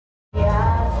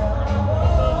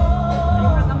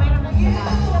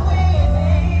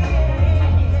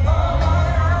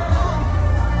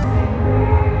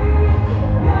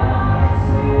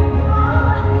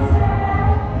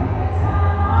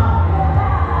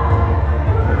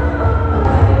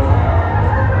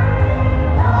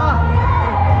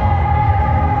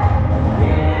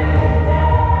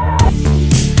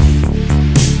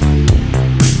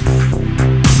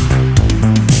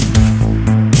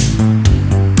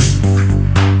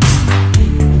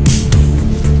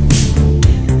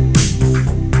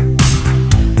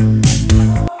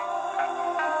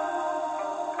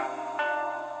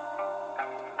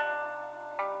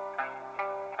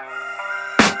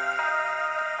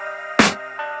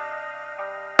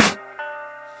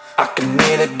I can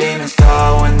hear the demons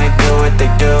call when they do what they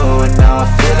do. And now I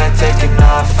feel like taking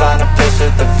off, find a place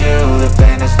with a view. The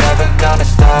pain is never gonna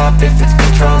stop if it's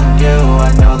controlling you.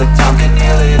 I know that time can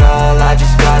heal it all, I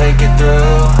just gotta get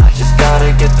through. I just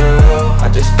gotta get through, I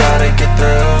just gotta get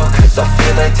through. Cause I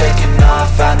feel like taking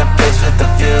off, find a place with a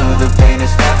view. The pain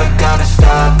is never gonna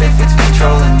stop if it's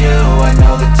controlling you. I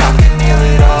know that time can heal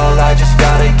it all, I just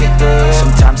gotta get through.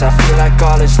 Sometimes I feel like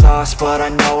all is lost, but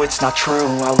I know it's not true.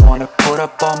 I wanna put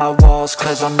up all my walls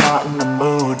cause I'm not in the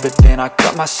mood, but then I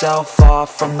cut myself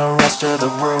off from the rest of the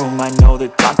room. I know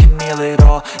that time can heal it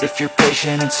all if you're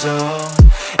patient and soon.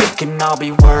 It can all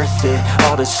be worth it,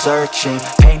 all the searching.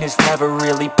 Pain is never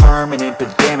really permanent,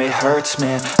 but damn it hurts,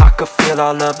 man. I could feel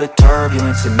all of the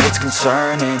turbulence and it's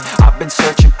concerning. I've been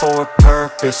searching for a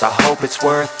purpose, I hope it's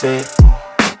worth it.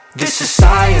 This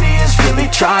society is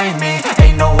really trying me.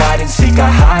 Ain't no hide and seek,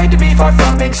 I hide to be far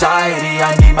from anxiety.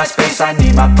 I need my space, I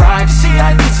need my privacy.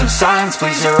 I need some silence,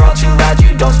 please, you're all too loud.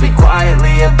 You don't speak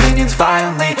quietly, opinions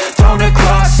violently thrown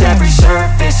across every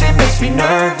surface. It makes me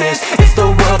nervous, it's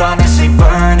the world honestly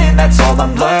burning. That's all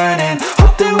I'm learning,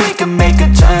 hope that we can make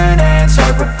a turn and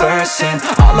start reversing.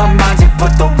 All our minds and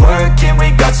put the work in,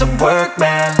 we got some work,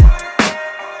 man.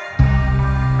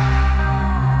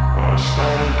 I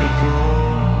started to go.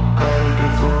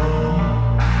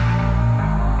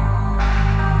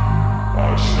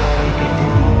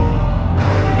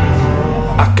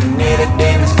 I can hear the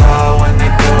demons call when they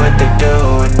do what they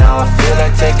do. And now I feel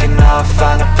like taking off,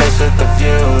 find a place with a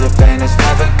view. The pain is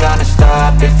never gonna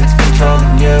stop if it's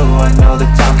controlling you. I know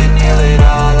that time can heal it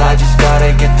all, I just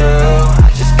gotta get through. I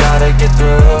just gotta get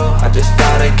through, I just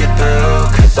gotta get through.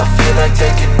 Cause I feel like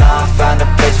taking off, find a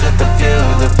place with a view.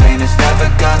 The pain is never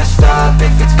gonna stop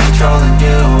if it's controlling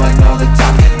you. I know that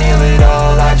time can heal it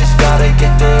all, I just gotta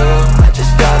get through. I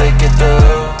just gotta get through.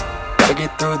 Gotta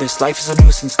get through this, life is a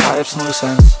nuisance, tie up some loose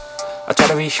ends. I try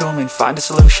to be human, find a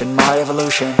solution, my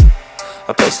evolution.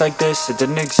 A place like this, it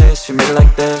didn't exist, we made it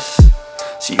like this.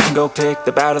 So you can go pick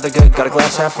the bad or the good, got a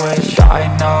glass halfway. I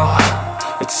know,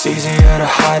 it's easier to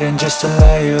hide than just to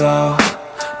lay low.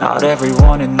 Not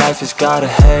everyone in life has got a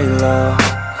halo.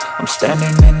 I'm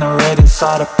standing in the red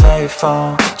inside a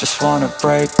payphone. Just wanna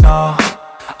break, no,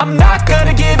 I'm not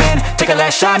gonna give in. Take a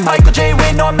last shot, Michael J.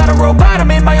 Win. No, I'm not a robot,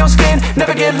 I'm in my own skin.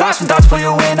 Never get lost when thoughts pull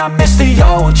you in. I miss the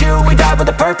old you, we died with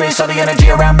a purpose. All the energy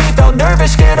around me felt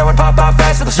nervous, scared I would pop out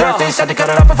fast to the surface. Had to cut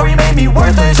it off before you made me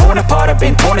worthless. Torn apart, I've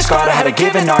been torn and scarred. I had a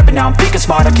given art, but now I'm thinking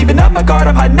smart. I'm keeping up my guard,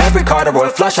 I'm hiding every card. A royal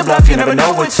flush of love, you never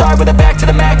know what's hard. With a back to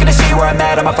the mat, gonna see where I'm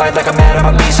at. I'ma fight like I'm mad,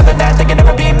 I'ma be something that they can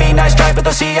never be me. Nice try, but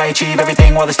they'll see I achieve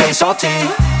everything while they stay salty.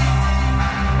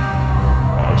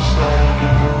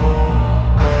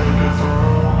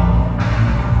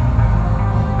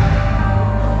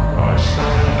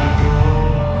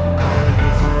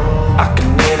 I can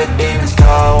hear the demons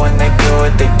call when they do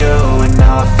what they do. And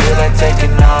now I feel like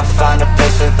taking off, find a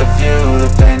place with a view. The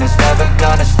pain is never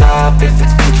gonna stop if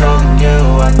it's controlling you.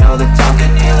 I know that time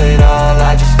can heal it all,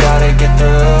 I just gotta get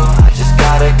through.